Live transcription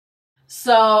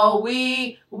So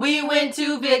we went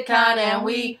to VidCon and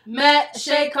we met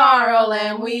Shay Carl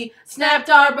and we snapped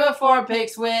our before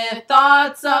pics with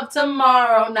thoughts of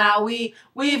tomorrow. Now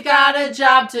we've got a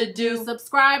job to do.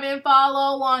 Subscribe and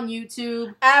follow on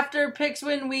YouTube. After pics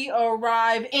when we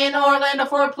arrive in Orlando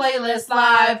for Playlist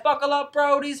Live. Buckle up,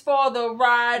 Roadies, for the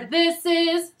ride. This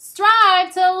is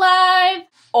Strive to Live.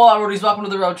 Hola, Roadies. Welcome to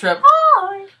the road trip.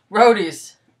 Hi.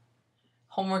 Roadies.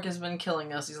 Homework has been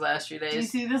killing us these last few days. Do you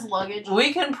see this luggage?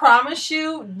 We can promise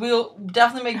you we'll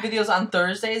definitely make videos on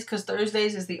Thursdays because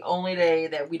Thursdays is the only day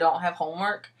that we don't have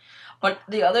homework. But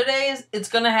the other days, it's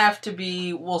going to have to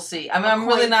be, we'll see. I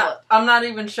mean, I'm not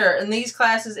even sure. And these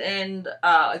classes end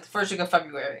like the first week of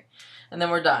February. And then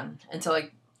we're done until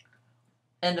like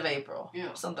end of April.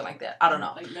 Yeah. Something like that. I don't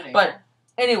know. Like but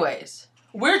anyways,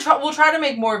 we'll try to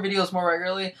make more videos more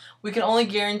regularly. We can only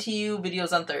guarantee you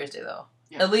videos on Thursday though.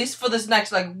 Yeah. At least for this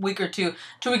next like week or two,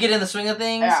 till we get in the swing of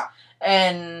things,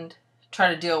 and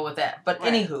try to deal with that. But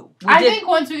anywho, I think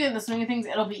once we get in the swing of things,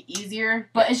 it'll be easier.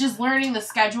 But it's just learning the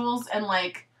schedules and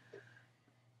like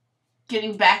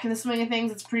getting back in the swing of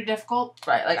things. It's pretty difficult.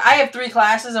 Right. Like I have 3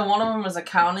 classes, and one of them is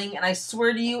accounting. And I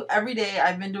swear to you, every day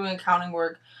I've been doing accounting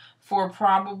work for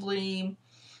probably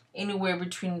anywhere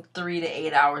between 3 to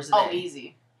 8 hours a day. Oh,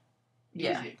 easy.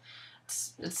 Yeah. Easy.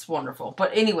 It's wonderful.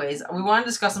 But anyways, we want to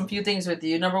discuss a few things with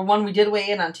you. Number 1, we did weigh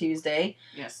in on Tuesday.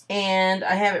 Yes. And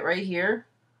I have it right here.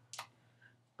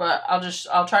 But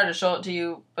I'll try to show it to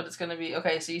you, but it's going to be,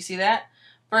 okay, so you see that?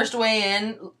 First weigh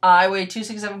in, I weighed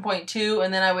 267.2,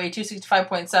 and then I weighed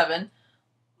 265.7,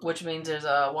 which means there's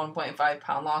a 1.5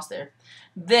 pound loss there.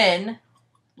 Then,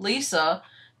 Lisa,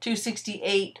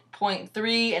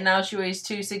 268.3, and now she weighs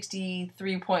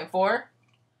 263.4.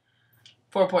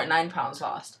 4.9 pounds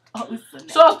lost. Oh,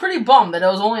 so I was pretty bummed that it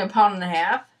was only a pound and a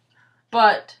half.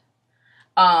 But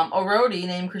a roadie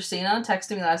named Christina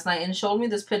texted me last night and showed me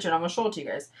this picture, and I'm going to show it to you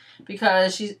guys.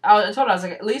 Because I told her, I was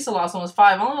like, Lisa lost almost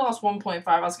 5. I only lost 1.5.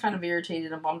 I was kind of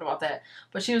irritated and bummed about that.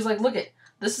 But she was like, look it,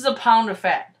 this is a pound of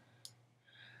fat.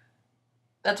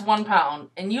 That's 1 pound.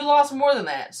 And you lost more than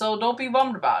that, so don't be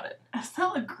bummed about it. That's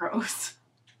not like gross.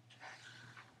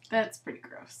 That's pretty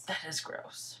gross. That is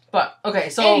gross. But okay,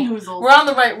 so we're on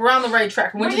the right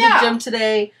track. We went to the gym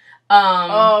today.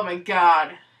 Oh my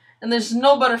god. And there's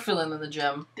no better feeling than the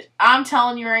gym. I'm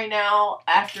telling you right now,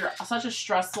 after such a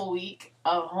stressful week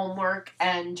of homework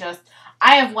and just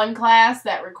I have one class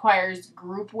that requires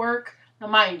group work. Now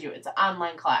mind you, it's an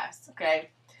online class,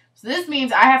 okay? So this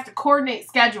means I have to coordinate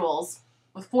schedules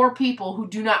with 4 people who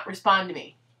do not respond to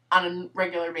me on a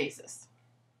regular basis.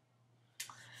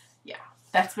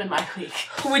 That's been my week.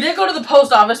 We did go to the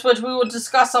post office, which we will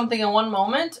discuss something in one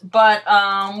moment. But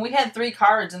we had 3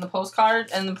 cards in the postcard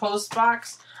and the post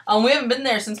box. We haven't been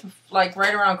there since like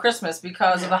right around Christmas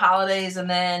because of the holidays, and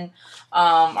then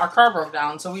our car broke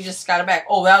down, so we just got it back.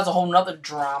 Oh, that was a whole nother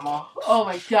drama. Oh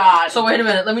my god! So wait a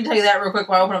minute, let me tell you that real quick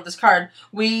while I open up this card.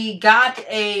 We got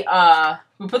we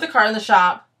put the card in the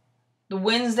shop the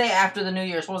Wednesday after the New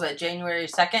Year's. What was that? January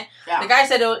 2nd. Yeah. The guy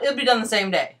said it'll be done the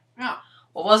same day. Yeah.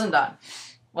 Well, it wasn't done.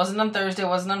 Wasn't on Thursday,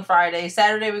 wasn't on Friday.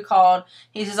 Saturday we called.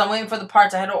 He says, I'm waiting for the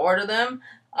parts. I had to order them.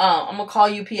 I'm going to call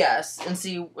UPS and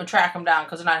track them down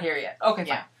because they're not here yet. Okay, fine.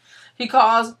 Yeah. He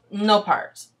calls, no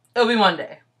parts. It'll be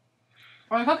Monday.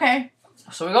 We're like, okay.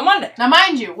 So we go Monday. Now,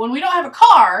 mind you, when we don't have a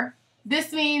car,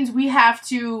 this means we have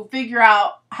to figure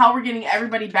out how we're getting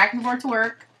everybody back and forth to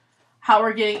work, how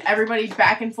we're getting everybody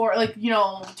back and forth, like, you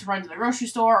know, to run to the grocery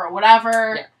store or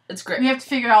whatever. Yeah, it's great. We have to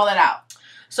figure all that out.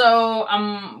 So,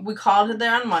 we called it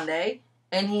there on Monday,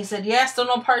 and he said, yeah, still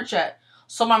no parts yet.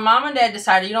 So my mom and dad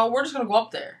decided, you know, we're just going to go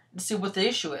up there to see what the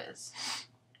issue is.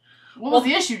 What was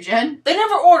the issue, Jen? They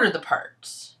never ordered the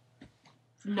parts.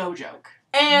 No joke.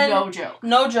 And no joke.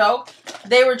 No joke.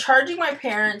 They were charging my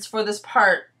parents for this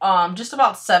part just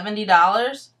about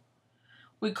 $70.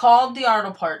 We called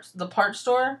the part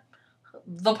store.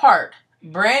 The part,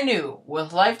 brand new,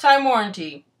 with lifetime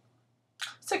warranty,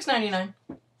 $6.99.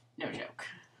 No joke.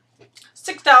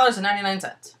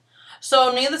 $6.99.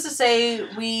 So, needless to say,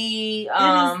 we it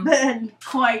has been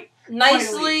quite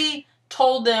nicely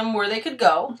told them where they could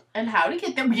go. And how to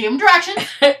get there. We gave them directions.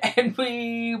 And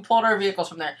we pulled our vehicles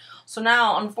from there. So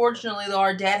now, unfortunately, though,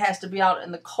 our dad has to be out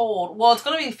in the cold. Well, it's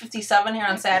going to be 57 here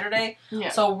on Saturday. Yeah.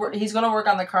 So, he's going to work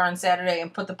on the car on Saturday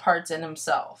and put the parts in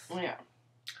himself. Yeah.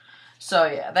 So,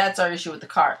 yeah, that's our issue with the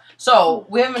car. So,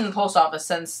 we haven't been in the post office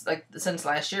since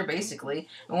last year, basically.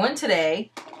 We went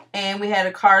today, and we had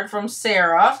a card from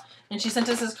Sarah, and she sent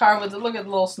us this card with, look at the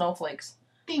little snowflakes.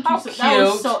 Thank you. Cute. That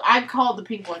was I called the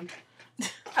pink one.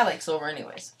 I like silver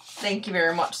anyways. Thank you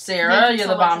very much, Sarah. You're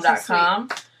the bomb.com.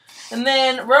 And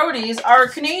then Roadies, our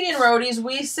Canadian Roadies,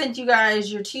 we sent you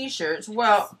guys your t-shirts.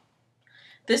 Well,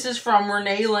 this is from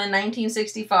Renee Lynn,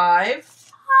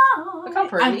 1965. Oh, look how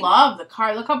pretty. I love the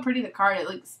card. Look how pretty the card is.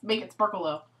 Like, make it sparkle,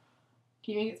 though.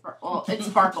 Can you make it sparkle? Well, it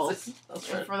sparkles.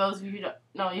 For those of you who don't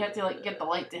know, you have to like get the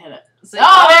light to hit it. So, there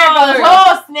it goes.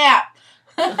 Oh, snap.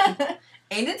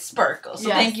 And it sparkles. So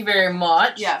yes. Thank you very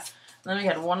much. Yes. Then we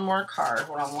had one more card.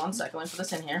 Hold on one second. Let me put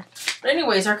this in here. But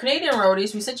anyways, our Canadian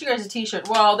Roadies, we sent you guys a t-shirt.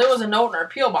 Well, there was a note in our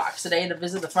P.O. box today to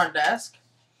visit the front desk.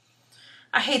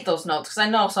 I hate those notes because I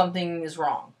know something is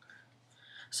wrong.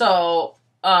 So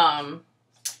I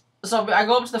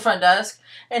go up to the front desk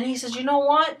and he says, you know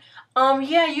what?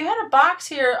 Yeah, you had a box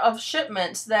here of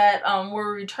shipments that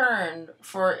were returned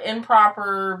for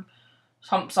improper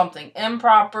something.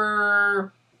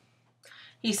 Improper.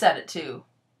 He said it too.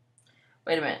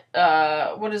 Wait a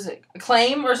minute. What is it? A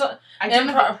claim or something?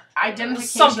 Identification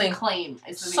something. Claim.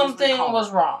 Something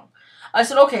was wrong. I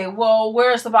said, okay, well,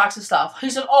 where's the box of stuff? He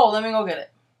said, oh, let me go get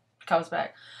it. Comes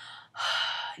back.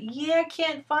 Yeah, I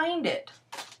can't find it.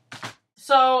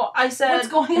 So I said, what's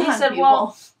going on? He said, people?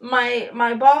 well,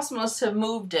 my boss must have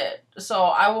moved it. So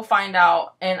I will find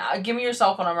out and give me your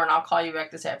cell phone number and I'll call you back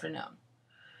this afternoon.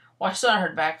 Well, I still haven't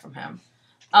heard back from him.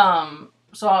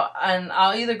 So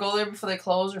I'll either go there before they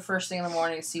close or first thing in the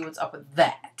morning to see what's up with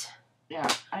that. Yeah,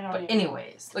 I don't. But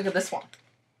anyways, look at this one.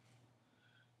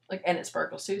 Like, and it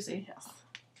sparkles too, see? Yes.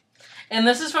 And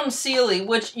this is from Sealy,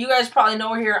 which you guys probably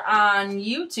know here on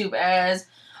YouTube as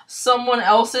Someone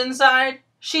Else Inside.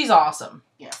 She's awesome.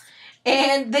 Yeah.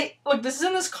 And look, this is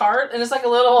in this cart, and it's like a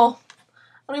little,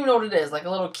 I don't even know what it is, like a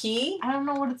little key. I don't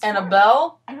know what it's and for. And a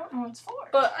bell. I don't know what it's for.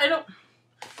 But I don't,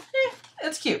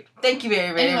 it's cute. Thank you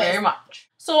very, very, very much.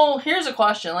 So here's a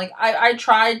question. Like, I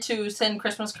tried to send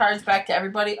Christmas cards back to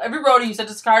everybody. Every roadie who sent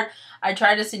us a card, I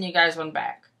tried to send you guys one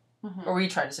back. Mm-hmm. Or we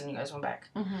tried to send you guys one back.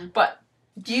 Mm-hmm. But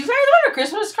do you guys want a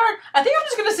Christmas card? I think I'm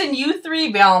just going to send you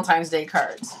 3 Valentine's Day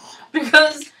cards.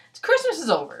 Because Christmas is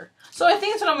over. So I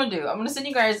think that's what I'm going to do. I'm going to send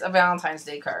you guys a Valentine's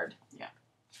Day card. Yeah.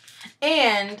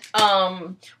 And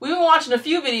we've been watching a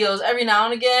few videos every now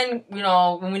and again. You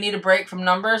know, when we need a break from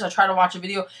numbers, I try to watch a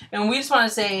video. And we just want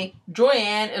to say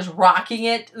Joyanne is rocking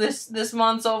it this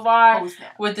month so far.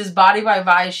 With this Body by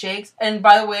Vi shakes. And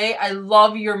by the way, I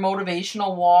love your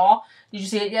motivational wall. Did you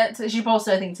see it yet? She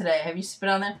posted, I think, today. Have you been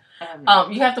on there?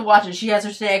 You have to watch it. She has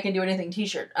her Today I Can Do Anything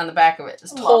t-shirt on the back of it.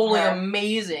 It's totally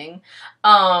amazing.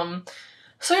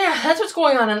 So yeah, that's what's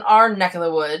going on in our neck of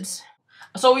the woods.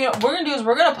 So what we're going to do is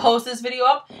we're going to post this video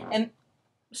up and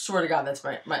swear to God, that's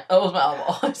that was my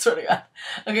elbow. I swear to God.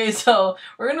 Okay, so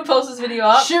we're going to post this video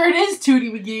up. Sure it is,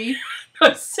 Tootie McGee.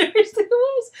 No, seriously it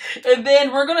was. And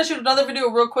then we're going to shoot another video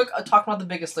real quick talking about The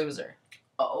Biggest Loser.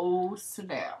 Oh,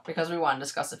 snap. Because we want to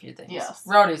discuss a few things. Yes.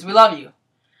 Roadies, we love you.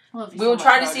 We will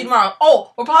try to see you tomorrow.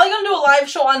 Oh, we're probably going to do a live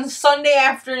show on Sunday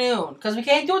afternoon. Because we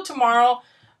can't do it tomorrow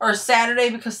or Saturday.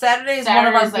 Because Saturday is one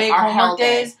of our big homework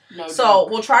days. So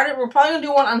we're probably going to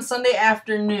do one on Sunday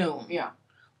afternoon. Yeah.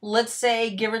 Let's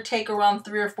say, give or take, around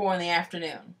 3 or 4 in the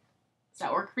afternoon. Does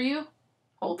that work for you?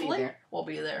 Hopefully. We'll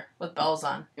be there with bells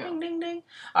on. Yeah. Ding, ding, ding.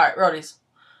 All right, Roadies.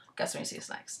 Guess when you see us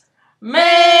next.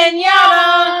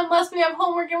 Manana! Unless we have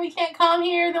homework and we can't come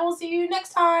here, then we'll see you next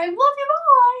time. Love you,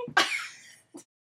 bye!